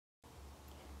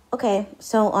Okay,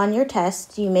 so on your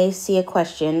test, you may see a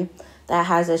question that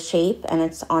has a shape and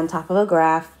it's on top of a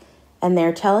graph, and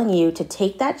they're telling you to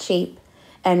take that shape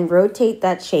and rotate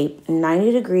that shape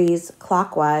 90 degrees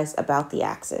clockwise about the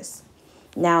axis.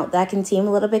 Now, that can seem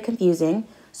a little bit confusing,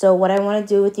 so what I want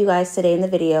to do with you guys today in the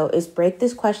video is break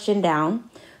this question down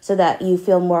so that you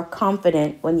feel more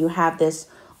confident when you have this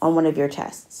on one of your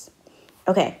tests.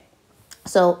 Okay,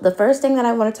 so the first thing that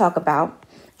I want to talk about,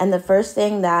 and the first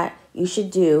thing that you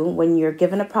should do when you're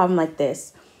given a problem like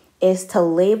this, is to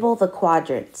label the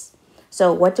quadrants.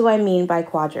 So what do I mean by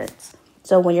quadrants?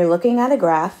 So when you're looking at a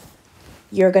graph,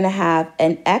 you're going to have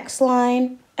an X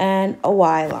line and a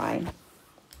Y line.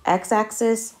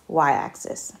 X-axis,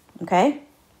 Y-axis, okay?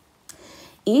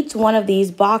 Each one of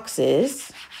these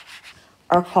boxes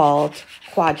are called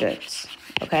quadrants,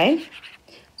 okay?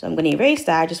 So I'm going to erase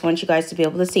that. I just want you guys to be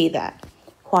able to see that.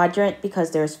 Quadrant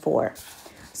because there's 4.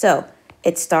 So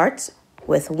it starts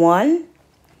with 1,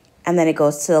 and then it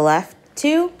goes to the left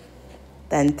 2,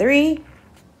 then 3,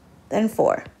 then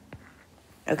 4.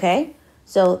 Okay?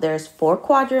 So there's 4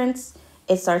 quadrants.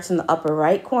 It starts in the upper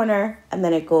right corner, and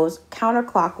then it goes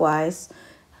counterclockwise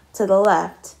to the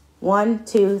left, 1,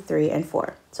 2, 3, and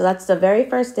 4. So that's the very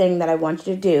first thing that I want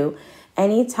you to do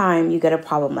anytime you get a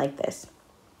problem like this.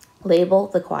 Label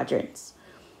the quadrants.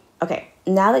 Okay,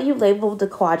 now that you've labeled the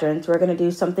quadrants, we're going to do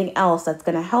something else that's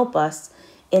going to help us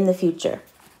in the future.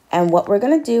 And what we're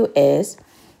going to do is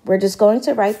we're just going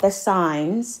to write the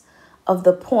signs of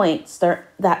the points that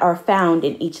are found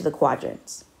in each of the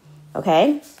quadrants.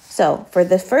 Okay, so for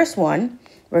the first one,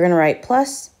 we're going to write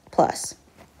plus, plus.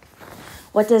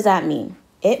 What does that mean?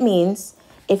 It means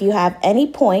if you have any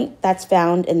point that's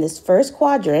found in this first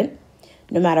quadrant,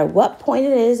 no matter what point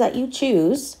it is that you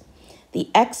choose, the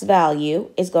X value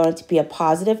is going to be a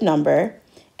positive number,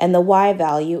 and the Y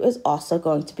value is also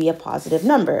going to be a positive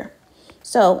number.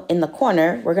 So in the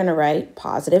corner, we're going to write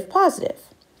positive, positive.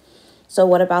 So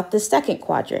what about the second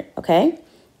quadrant, okay?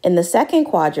 In the second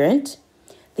quadrant,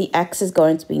 the X is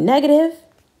going to be negative,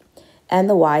 and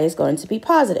the Y is going to be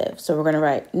positive. So we're going to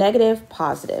write negative,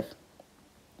 positive.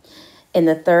 In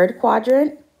the third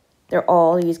quadrant, they're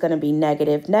always going to be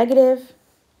negative, negative.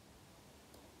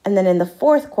 And then in the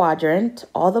fourth quadrant,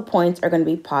 all the points are going to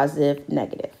be positive,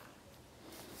 negative.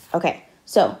 Okay,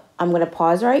 so I'm going to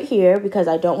pause right here because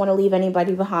I don't want to leave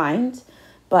anybody behind.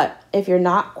 But if you're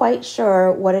not quite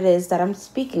sure what it is that I'm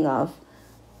speaking of,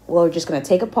 we're just going to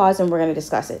take a pause and we're going to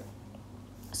discuss it.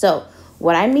 So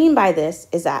what I mean by this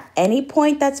is that any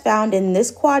point that's found in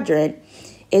this quadrant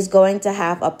is going to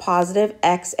have a positive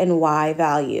X and Y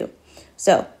value.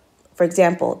 So, for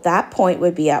example, that point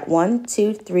would be at 1,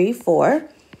 2, 3, 4.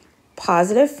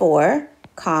 Positive 4,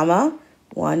 comma,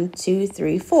 1, 2,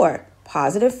 3, 4,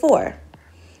 positive 4.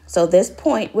 So this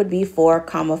point would be 4,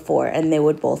 comma 4, and they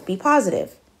would both be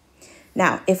positive.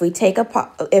 Now, if we take a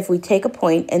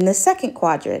point in the second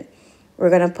quadrant,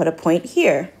 we're going to put a point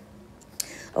here.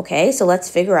 Okay, so let's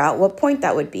figure out what point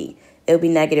that would be. It would be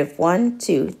negative 1,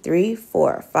 2, 3,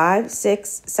 4, 5,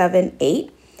 6, 7,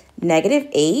 8, negative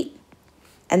 8,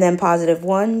 and then positive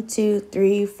 1, 2,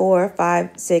 3, 4, 5,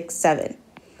 6, 7.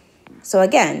 So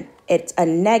again, it's a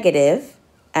negative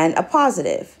and a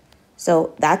positive.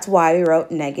 So that's why we wrote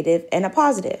negative and a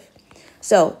positive.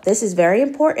 So this is very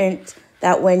important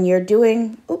that when you're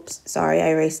doing, oops, sorry, I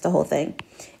erased the whole thing.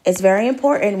 It's very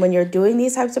important when you're doing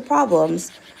these types of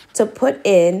problems to put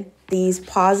in these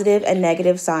positive and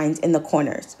negative signs in the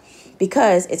corners,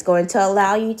 because it's going to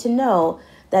allow you to know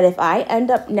that if I end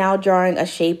up now drawing a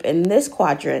shape in this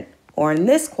quadrant or in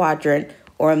this quadrant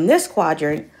or in this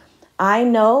quadrant, I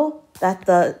know that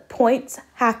the points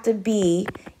have to be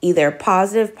either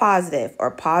positive, positive,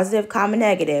 or positive, comma,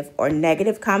 negative, or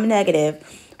negative, comma,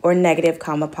 negative, or negative,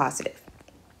 comma, positive.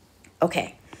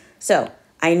 Okay, so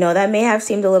I know that may have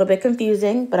seemed a little bit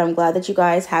confusing, but I'm glad that you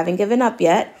guys haven't given up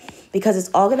yet because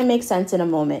it's all going to make sense in a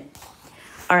moment.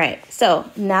 All right, so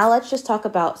now let's just talk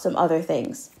about some other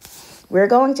things. We're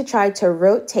going to try to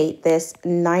rotate this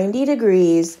 90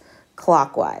 degrees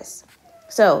clockwise.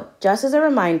 So just as a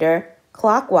reminder,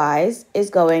 clockwise is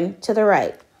going to the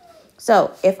right.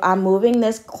 So if I'm moving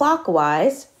this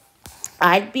clockwise,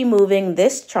 I'd be moving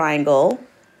this triangle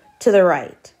to the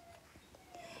right.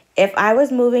 If I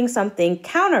was moving something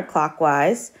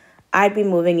counterclockwise, I'd be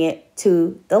moving it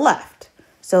to the left.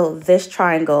 So this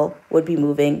triangle would be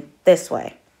moving this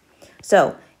way.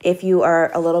 So if you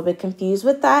are a little bit confused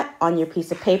with that, on your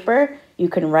piece of paper, you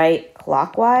can write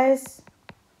clockwise,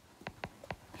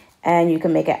 and you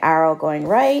can make an arrow going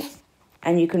right,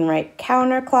 and you can write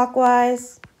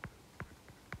counterclockwise,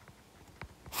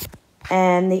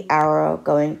 and the arrow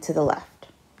going to the left.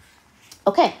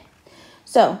 Okay,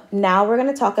 So now we're going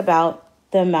to talk about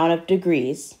the amount of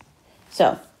degrees.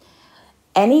 So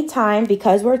anytime,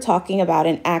 because we're talking about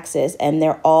an axis and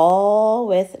they're all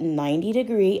with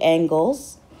 90-degree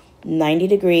angles, 90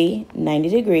 degree, 90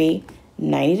 degree,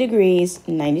 90 degrees,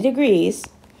 90 degrees,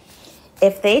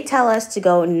 if they tell us to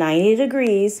go 90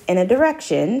 degrees in a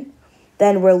direction,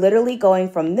 then we're literally going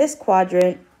from this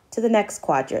quadrant to the next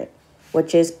quadrant,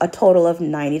 which is a total of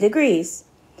 90 degrees.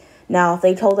 Now, if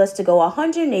they told us to go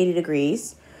 180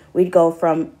 degrees, we'd go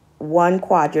from one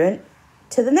quadrant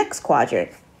to the next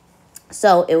quadrant.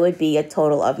 So it would be a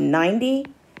total of 90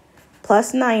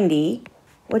 plus 90,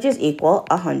 which is equal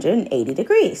 180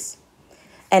 degrees.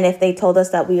 And if they told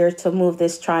us that we are to move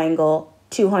this triangle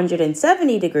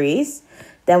 270 degrees,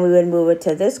 then we would move it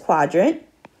to this quadrant,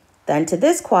 then to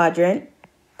this quadrant,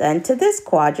 then to this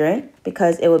quadrant,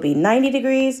 because it would be 90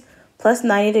 degrees plus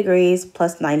 90 degrees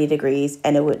plus 90 degrees,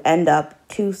 and it would end up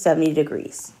 270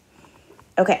 degrees.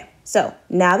 Okay, so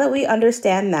now that we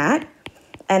understand that,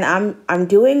 and I'm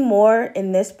doing more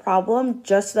in this problem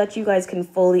just so that you guys can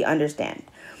fully understand.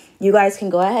 You guys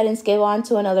can go ahead and skip on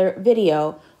to another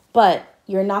video, but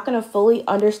you're not going to fully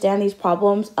understand these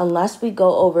problems unless we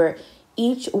go over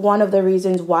each one of the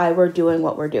reasons why we're doing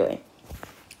what we're doing.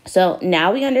 So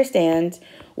now we understand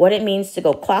what it means to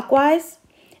go clockwise,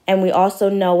 and we also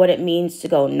know what it means to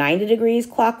go 90 degrees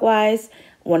clockwise,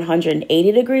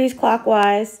 180 degrees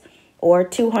clockwise, or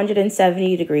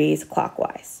 270 degrees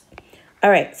clockwise. All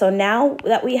right, so now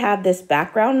that we have this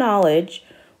background knowledge,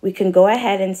 we can go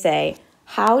ahead and say,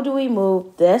 how do we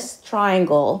move this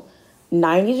triangle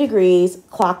 90 degrees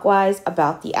clockwise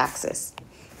about the axis?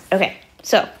 Okay,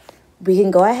 so we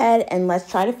can go ahead and let's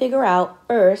try to figure out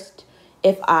first,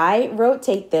 if I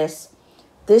rotate this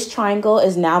triangle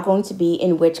is now going to be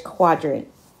in which quadrant?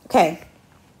 Okay,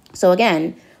 so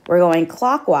again, we're going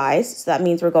clockwise, so that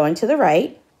means we're going to the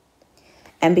right.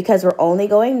 And because we're only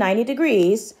going 90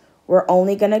 degrees, we're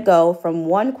only going to go from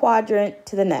one quadrant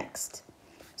to the next.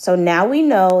 So now we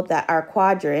know that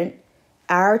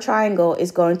our triangle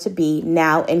is going to be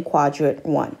now in quadrant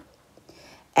 1.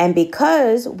 And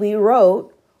because we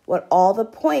wrote what all the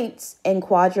points in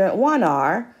quadrant 1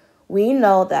 are, we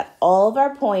know that all of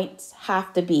our points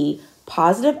have to be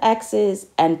positive x's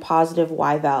and positive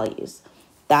y values.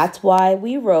 That's why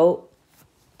we wrote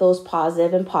those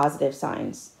positive and positive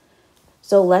signs.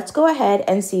 So let's go ahead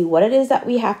and see what it is that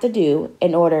we have to do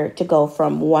in order to go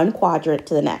from one quadrant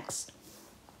to the next.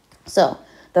 So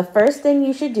the first thing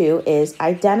you should do is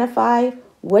identify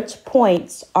which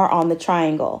points are on the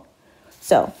triangle.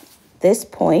 So this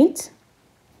point,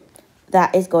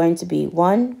 that is going to be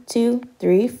 1, 2,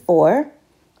 3, 4.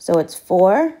 So it's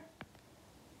 4,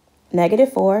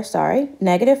 negative 4,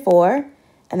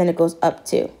 and then it goes up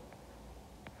 2.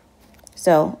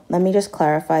 So let me just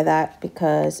clarify that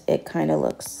because it kind of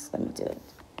looks, let me do it.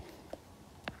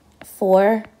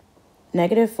 4,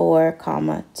 negative 4,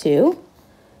 comma 2.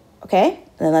 Okay,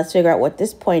 then let's figure out what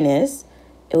this point is.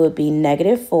 It would be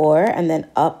negative 4 and then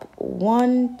up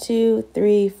 1, 2,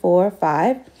 3, 4,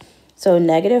 5. So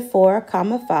negative 4,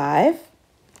 comma 5.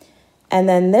 And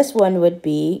then this one would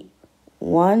be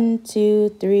 1,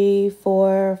 2, 3,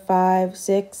 4, 5,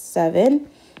 6, 7.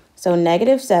 So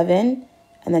negative 7.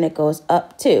 And then it goes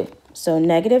up 2. So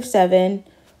negative 7,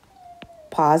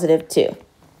 positive 2.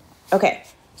 Okay,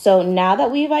 so now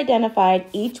that we've identified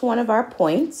each one of our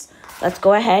points, let's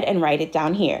go ahead and write it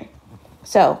down here.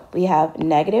 So we have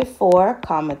negative 4,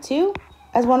 comma 2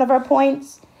 as one of our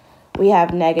points. We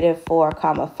have negative 4,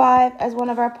 comma 5 as one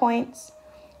of our points.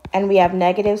 And we have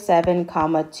negative 7,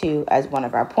 comma 2 as one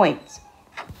of our points.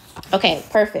 Okay,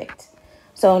 perfect.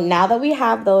 So now that we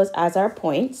have those as our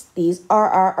points, these are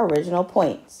our original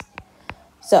points.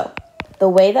 So the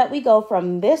way that we go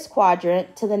from this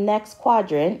quadrant to the next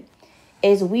quadrant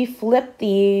is we flip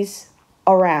these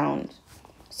around.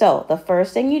 So the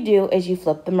first thing you do is you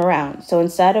flip them around. So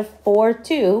instead of 4,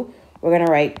 2, we're going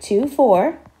to write 2,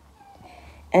 4.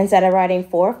 Instead of writing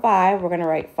 4, 5, we're going to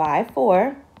write 5,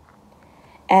 4.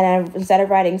 And instead of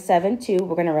writing 7, 2,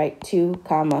 we're going to write 2,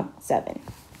 comma 7.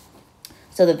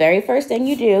 So the very first thing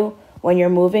you do when you're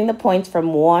moving the points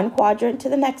from one quadrant to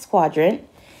the next quadrant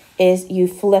is you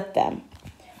flip them.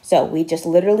 So we just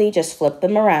literally just flip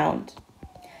them around.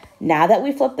 Now that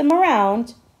we flip them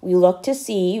around, we look to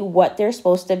see what they're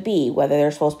supposed to be, whether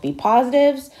they're supposed to be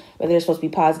positives, whether they're supposed to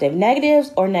be positive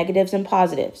negatives, or negatives and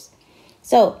positives.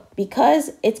 So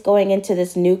because it's going into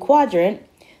this new quadrant,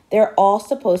 they're all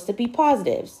supposed to be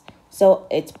positives. So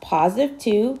it's positive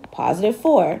 2, positive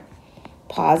 4.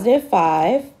 Positive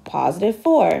 5, positive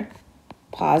 4,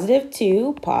 positive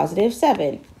 2, positive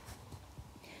 7.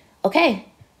 Okay,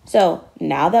 so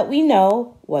now that we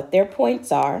know what their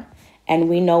points are, and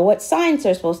we know what signs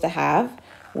they're supposed to have,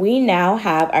 we now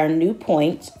have our new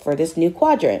points for this new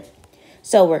quadrant.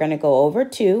 So we're going to go over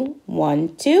 2,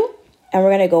 1, 2, and we're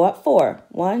going to go up 4.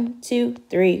 1, 2,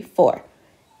 3, 4.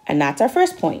 And that's our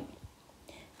first point.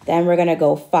 Then we're going to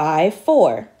go 5,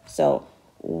 4. So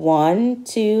 1,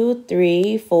 2,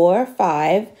 3, 4,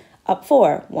 5, up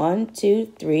 4. 1,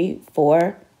 2, 3,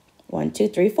 4. 1, 2,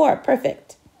 3, 4.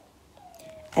 Perfect.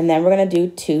 And then we're going to do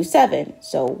 2, 7.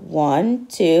 So 1,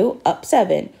 2, up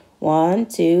 7. 1,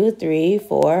 2, 3,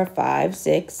 4, 5,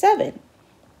 6, 7.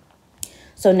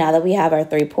 So now that we have our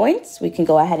 3 points, we can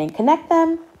go ahead and connect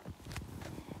them.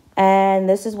 And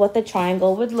this is what the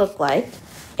triangle would look like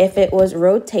if it was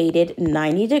rotated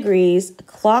 90 degrees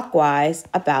clockwise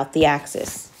about the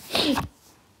axis.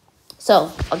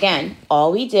 So again,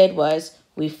 all we did was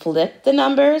we flipped the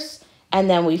numbers and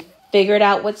then we figured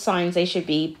out what signs they should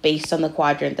be based on the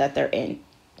quadrant that they're in.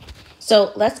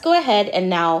 So let's go ahead and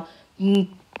now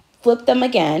flip them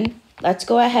again. Let's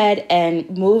go ahead and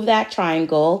move that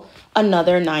triangle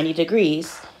another 90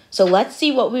 degrees. So let's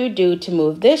see what we would do to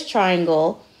move this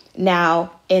triangle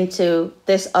now into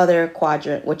this other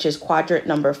quadrant, which is quadrant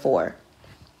number 4.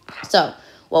 So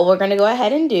what we're going to go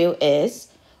ahead and do is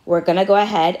we're going to go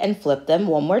ahead and flip them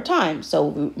one more time. So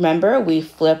remember, we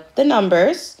flipped the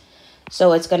numbers.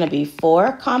 So it's going to be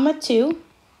 4, 2.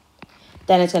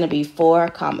 Then it's going to be 4,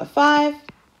 5.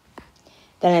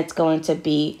 Then it's going to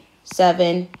be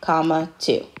 7,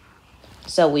 2.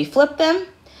 So we flip them,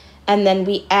 and then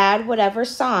we add whatever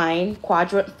sign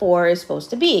quadrant 4 is supposed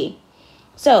to be.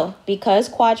 So because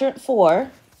quadrant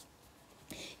 4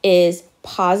 is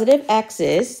positive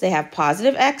x's, they have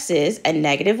positive x's and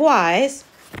negative y's,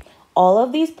 all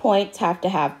of these points have to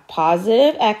have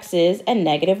positive x's and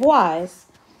negative y's.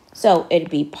 So it'd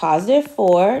be positive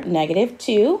 4, negative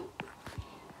 2.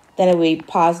 Then it would be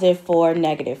positive 4,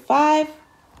 negative 5.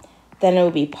 Then it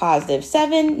would be positive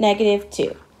 7, negative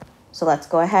 2. So let's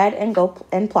go ahead and go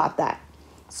and plot that.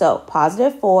 So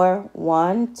positive 4,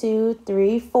 1, 2,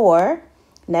 3, 4,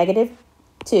 negative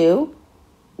 2,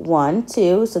 1,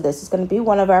 2. So this is going to be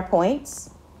one of our points.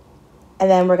 And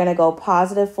then we're going to go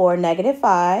positive 4, negative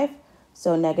 5.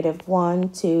 So negative 1,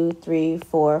 2, 3,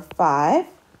 4, 5.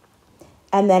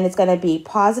 And then it's going to be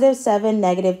positive 7,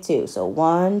 negative 2. So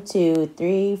 1, 2,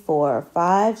 3, 4,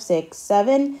 5, 6,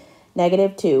 7,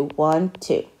 negative 2, 1,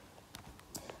 2.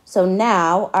 So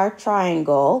now our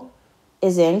triangle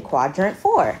is in quadrant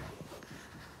 4.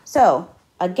 So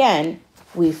again,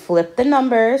 we flip the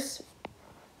numbers,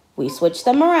 we switch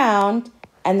them around,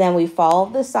 and then we follow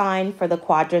the sign for the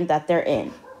quadrant that they're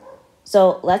in.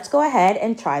 So let's go ahead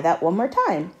and try that one more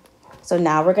time. So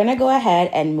now we're going to go ahead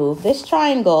and move this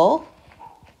triangle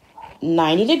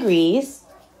 90 degrees,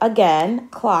 again,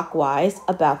 clockwise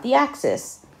about the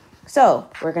axis. So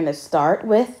we're going to start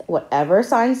with whatever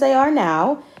signs they are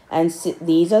now, and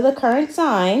these are the current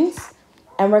signs,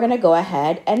 and we're going to go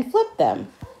ahead and flip them.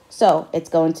 So it's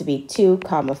going to be 2,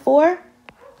 4,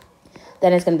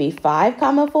 then it's going to be 5,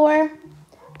 4,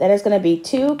 then it's going to be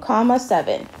 2,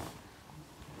 7.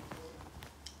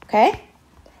 Okay?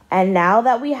 And now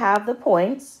that we have the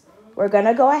points, we're going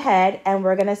to go ahead and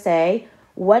we're going to say,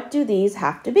 what do these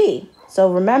have to be?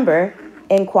 So remember,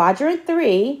 in quadrant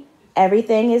 3,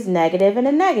 everything is negative and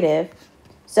a negative.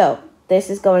 So this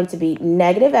is going to be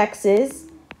negative x's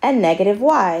and negative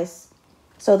y's.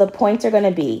 So the points are going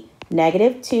to be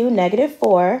negative 2, negative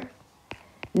 4,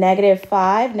 negative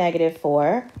 5, negative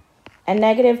 4, and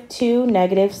negative 2,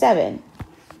 negative 7.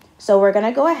 So we're going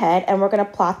to go ahead and we're going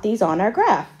to plot these on our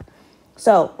graph.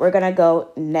 So we're going to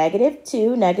go negative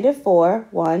 2, negative 4,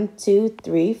 1, 2,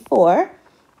 3, 4.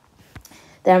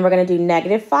 Then we're going to do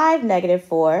negative 5, negative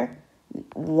 4,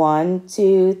 1,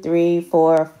 2, 3,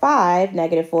 4, 5,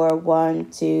 negative 4,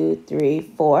 1, 2, 3,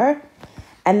 4.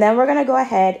 And then we're going to go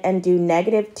ahead and do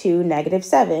negative 2, negative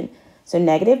 7. So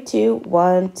negative 2,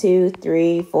 1, 2,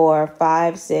 3, 4,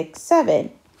 5, 6,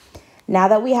 7. Now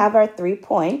that we have our 3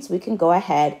 points, we can go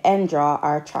ahead and draw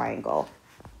our triangle.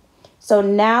 So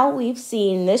now we've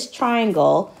seen this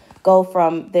triangle go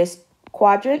from this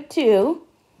quadrant 2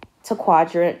 to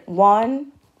quadrant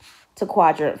 1 to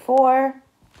quadrant 4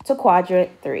 to quadrant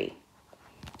 3.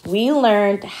 We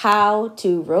learned how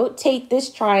to rotate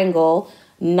this triangle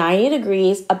 90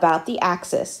 degrees about the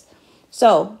axis.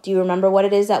 So do you remember what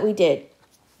it is that we did?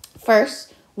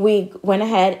 First, we went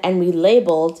ahead and we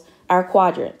labeled our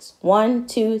quadrants. 1,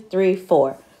 2, 3,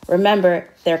 4. Remember,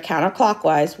 they're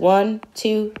counterclockwise. 1,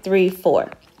 2, 3,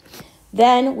 4.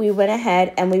 Then we went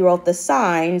ahead and we wrote the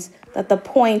signs that the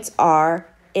points are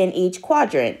in each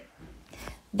quadrant.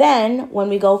 Then when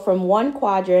we go from one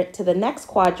quadrant to the next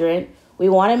quadrant, we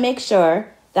want to make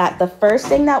sure that the first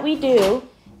thing that we do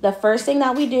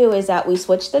is that we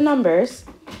switch the numbers.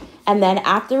 And then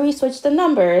after we switch the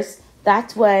numbers,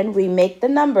 that's when we make the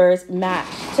numbers match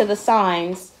to the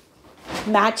signs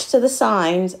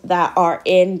that are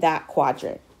in that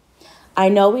quadrant. I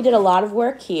know we did a lot of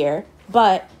work here,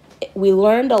 but we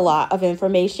learned a lot of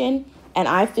information. And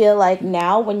I feel like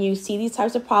now when you see these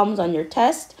types of problems on your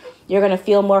test, you're going to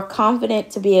feel more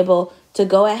confident to be able to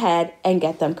go ahead and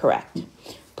get them correct.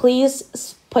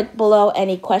 Please put below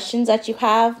any questions that you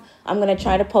have. I'm going to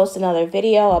try to post another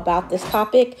video about this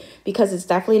topic because it's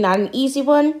definitely not an easy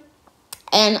one.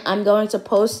 And I'm going to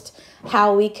post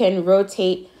how we can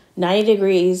rotate 90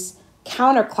 degrees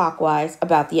counterclockwise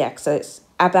about the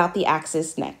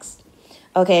axis next.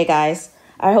 Okay, guys,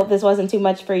 I hope this wasn't too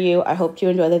much for you. I hope you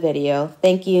enjoy the video.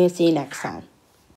 Thank you. See you next time.